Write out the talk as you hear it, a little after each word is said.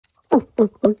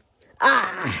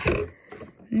Ah,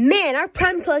 man, our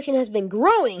Prime collection has been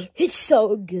growing. It's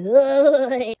so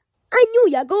good. I know,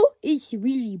 Yakko. It's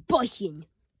really bussin'.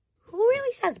 Who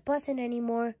really says bussin'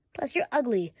 anymore? Plus, you're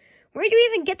ugly. Where'd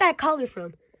you even get that collar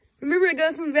from? Remember I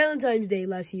got it from Valentine's Day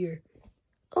last year.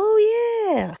 Oh,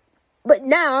 yeah. But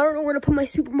now I don't know where to put my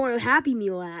Super Mario Happy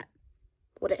Meal at.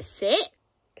 Would it fit?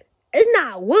 It's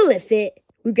not will it fit.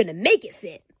 We're gonna make it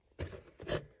fit.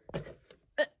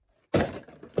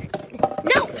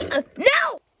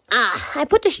 No! Ah, I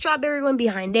put the strawberry one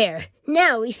behind there.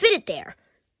 Now we fit it there.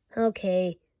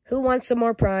 Okay, who wants some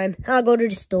more Prime? I'll go to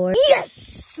the store.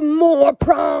 Yes! More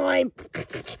Prime!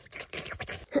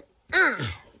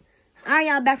 I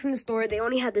got back from the store. They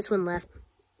only had this one left.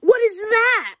 What is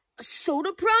that? A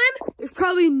soda Prime? There's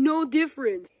probably no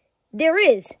difference. There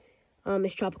is.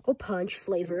 It's tropical punch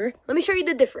flavor. Let me show you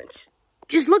the difference.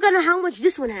 Just look at how much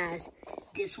this one has.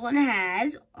 This one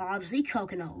has, obviously,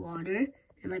 coconut water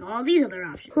and like all these other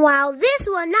options. While this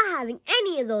one not having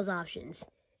any of those options.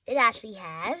 It actually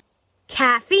has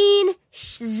caffeine,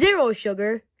 zero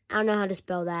sugar. I don't know how to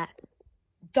spell that.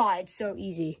 Duh, it's so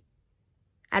easy.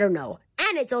 I don't know.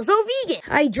 And it's also vegan.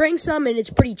 I drank some and it's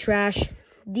pretty trash.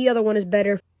 The other one is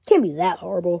better. Can't be that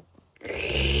horrible.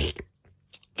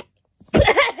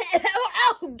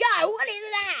 Oh, God, what is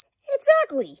that? It's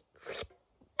ugly.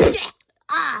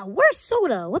 Where's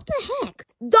soda? What the heck?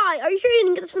 Die, are you sure you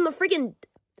didn't get this from the freaking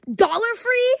Dollar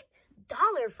Free?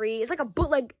 Dollar Free? It's like a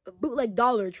bootleg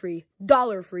Dollar Tree.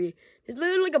 Dollar Free. It's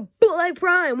literally like a bootleg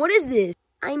Prime. What is this?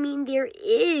 I mean, there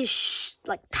is,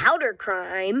 like, powder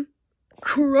crime.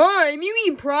 Crime? You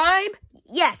mean Prime?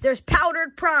 Yes, there's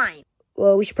powdered Prime.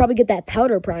 Well, we should probably get that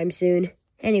powder Prime soon.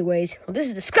 Anyways, well, this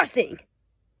is disgusting.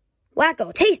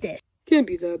 Wacko, taste this. Can't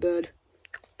be that bad.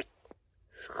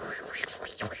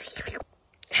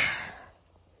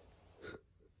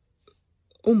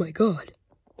 Oh my God.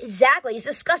 Exactly, it's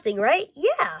disgusting, right?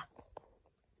 Yeah.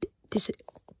 This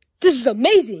is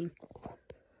amazing.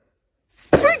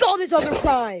 Drink all this other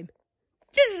Prime.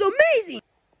 This is amazing.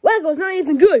 Wacko's not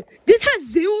even good. This has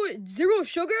zero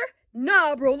sugar?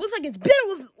 Nah, bro. Looks like it's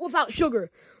better without sugar.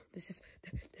 This is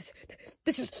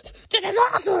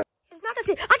awesome. It's not the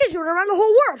same. I can shoot around the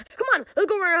whole world. Come on, let's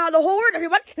go around the whole world,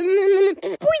 everybody.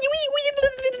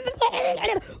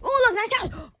 Oh, look, nice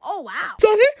out. Oh, wow.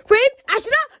 Soldier, frame,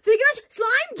 astronaut, figures,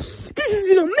 slime. This is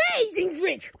an amazing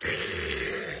drink.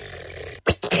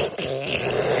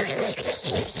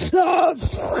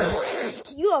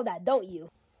 You love that, don't you?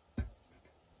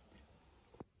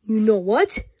 You know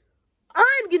what?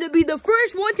 I'm gonna be the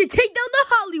first one to take down the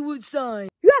Hollywood sign.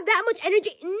 You have that much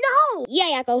energy? No!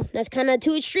 Yeah, Yakko, that's kind of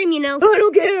too extreme, you know. I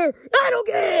don't care! I don't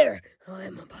care!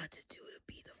 I'm about to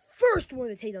be the first one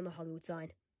to take down the Hollywood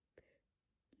sign.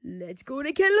 Let's go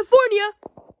to California!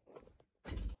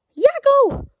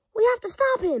 Yakko! We have to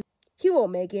stop him! He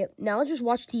won't make it. Now let's just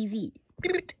watch TV.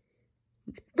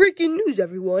 Breaking news,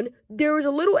 everyone. There is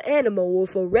a little animal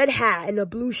with a red hat and a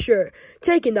blue shirt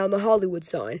taking down the Hollywood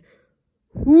sign.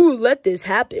 Who let this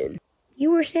happen?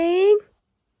 You were saying?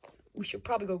 We should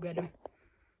probably go get him.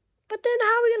 But then how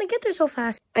are we going to get there so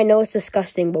fast? I know it's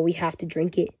disgusting, but we have to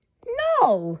drink it.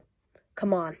 No!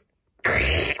 Come on.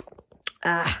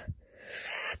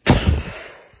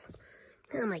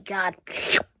 Oh my God.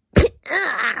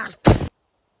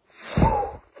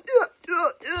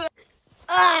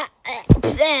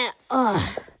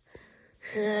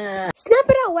 Snap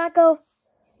it out, Wacko.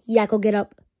 Yakko, get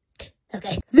up.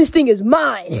 Okay. This thing is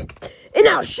mine, and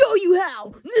I'll show you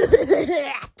how.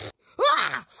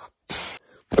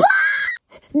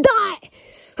 Die.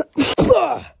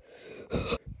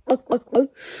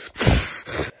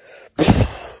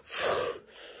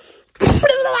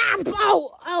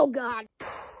 Oh God.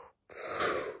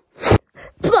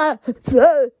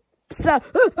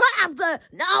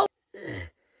 No.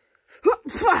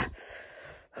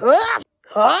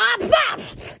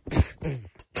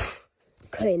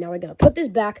 Okay, now we're gonna put this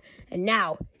back, and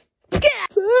now get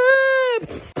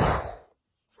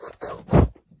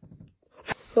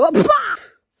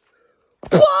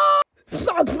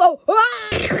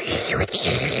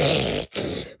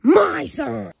my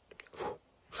son.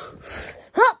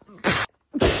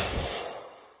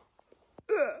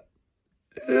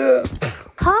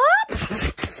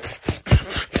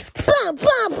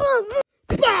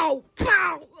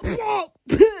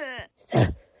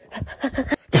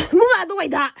 Move out of the way,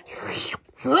 Dot.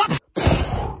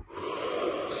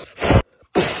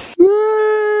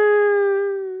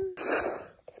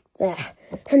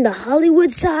 And the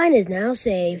Hollywood sign is now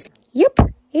saved. Yep,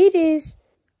 it is.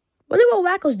 Wonder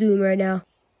what Wacko's doing right now.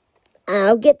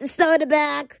 I'll get the soda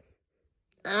back.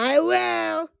 I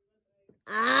will.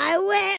 I win.